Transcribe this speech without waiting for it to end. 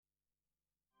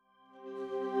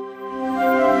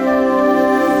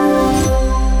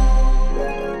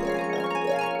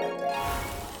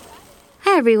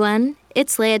everyone,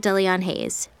 it's Leia DeLeon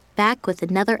Hayes, back with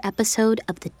another episode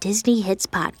of the Disney Hits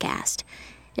Podcast.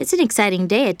 It's an exciting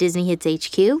day at Disney Hits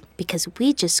HQ because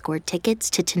we just scored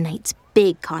tickets to tonight's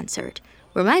big concert,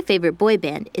 where my favorite boy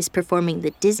band is performing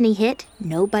the Disney hit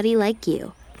Nobody Like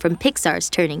You from Pixar's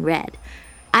Turning Red.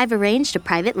 I've arranged a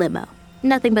private limo.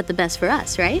 Nothing but the best for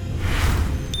us, right?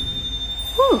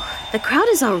 Whew, the crowd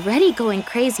is already going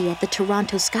crazy at the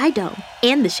Toronto Sky Dome,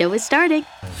 and the show is starting.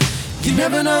 You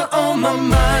never not on my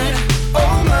mind,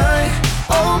 oh my,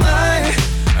 oh my.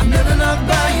 I'm never not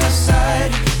by your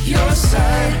side, your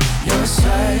side, your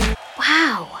side.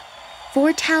 Wow,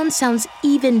 Four Towns sounds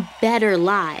even better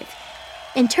live.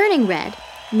 In Turning Red,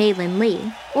 Maylin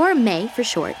Lee, or May for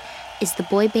short, is the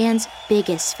boy band's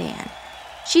biggest fan.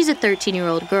 She's a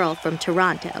 13-year-old girl from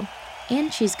Toronto,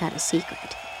 and she's got a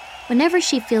secret. Whenever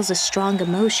she feels a strong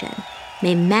emotion,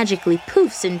 May magically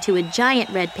poofs into a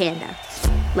giant red panda.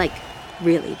 Like,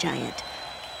 really giant.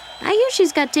 I hear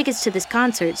she's got tickets to this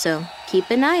concert, so keep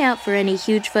an eye out for any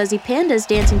huge fuzzy pandas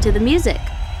dancing to the music.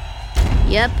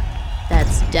 Yep,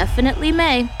 that's definitely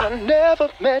May. I never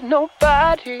met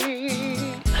nobody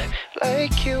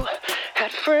like you.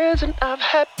 Had friends and I've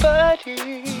had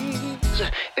buddies.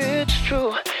 It's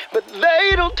true, but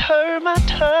they don't turn my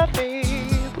tummy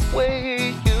the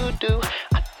way you do.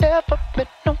 I never met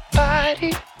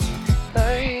nobody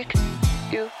like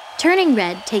you. Turning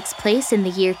Red takes place in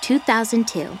the year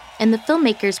 2002, and the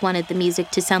filmmakers wanted the music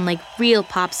to sound like real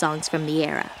pop songs from the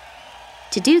era.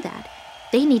 To do that,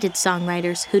 they needed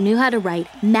songwriters who knew how to write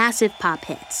massive pop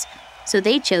hits, so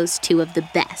they chose two of the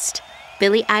best,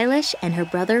 Billie Eilish and her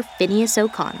brother Finneas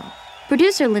O'Connell.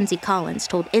 Producer Lindsay Collins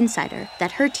told Insider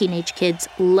that her teenage kids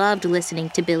loved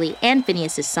listening to Billie and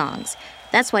Finneas' songs.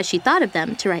 That's why she thought of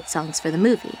them to write songs for the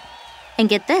movie. And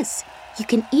get this, you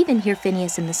can even hear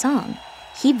Finneas in the song.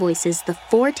 He voices the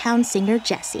Four Town singer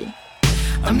Jesse.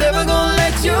 I'm never gonna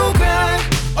let you cry,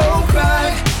 oh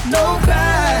cry, no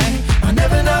cry. I'll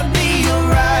never not be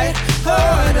alright,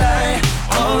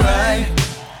 alright.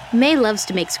 May loves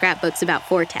to make scrapbooks about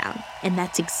Four Town, and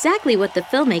that's exactly what the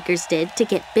filmmakers did to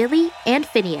get Billie and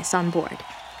Finneas on board.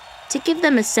 To give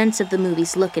them a sense of the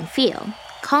movie's look and feel,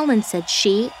 Collins said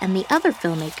she and the other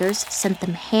filmmakers sent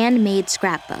them handmade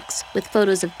scrapbooks with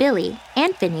photos of Billie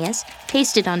and Finneas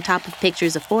pasted on top of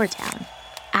pictures of Four Town.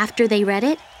 After they read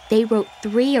it, they wrote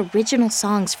 3 original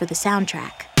songs for the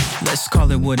soundtrack. Let's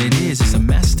call it what it is, it's a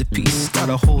masterpiece. Got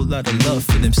a whole lot of love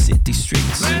for them city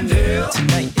streets.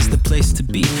 Tonight is the place to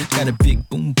be. Got a big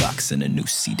boombox and a new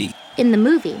CD. In the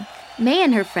movie, May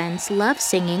and her friends love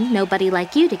singing Nobody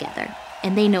Like You together,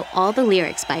 and they know all the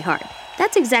lyrics by heart.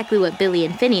 That's exactly what Billie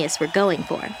and Finneas were going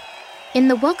for. In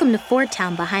the Welcome to Four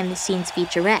Town behind-the-scenes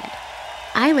featurette,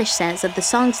 Eilish says of the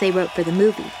songs they wrote for the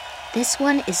movie, this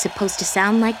one is supposed to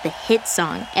sound like the hit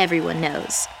song everyone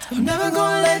knows. I'm never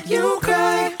gonna let you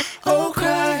cry, oh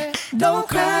cry, don't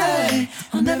cry.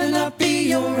 I'll never not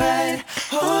be alright,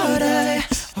 alright.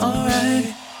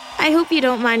 I hope you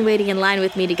don't mind waiting in line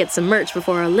with me to get some merch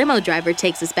before our limo driver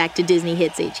takes us back to Disney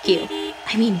Hits HQ.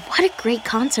 I mean, what a great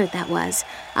concert that was.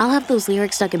 I'll have those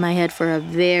lyrics stuck in my head for a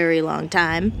very long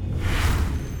time.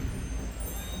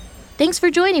 Thanks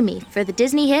for joining me for the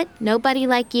Disney hit Nobody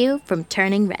Like You from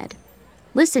Turning Red.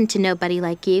 Listen to Nobody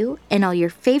Like You and all your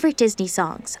favorite Disney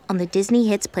songs on the Disney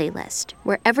Hits playlist,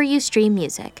 wherever you stream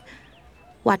music.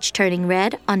 Watch Turning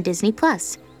Red on Disney+.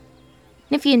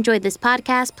 And if you enjoyed this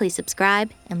podcast, please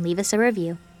subscribe and leave us a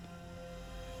review.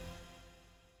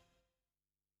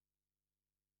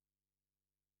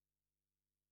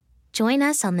 Join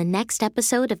us on the next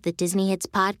episode of the Disney Hits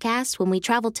Podcast when we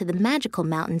travel to the magical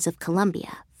mountains of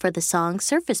Colombia for the song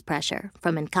Surface Pressure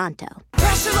from Encanto.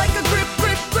 Pressure like a grip,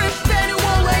 grip, grip, and it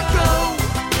won't let go.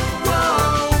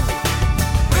 Whoa.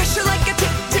 Pressure like a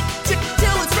tick, tick, tick,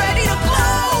 till it's ready to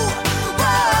blow.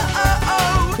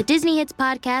 Whoa. The Disney Hits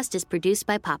Podcast is produced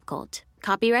by Popcult.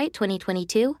 Copyright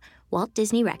 2022, Walt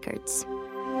Disney Records.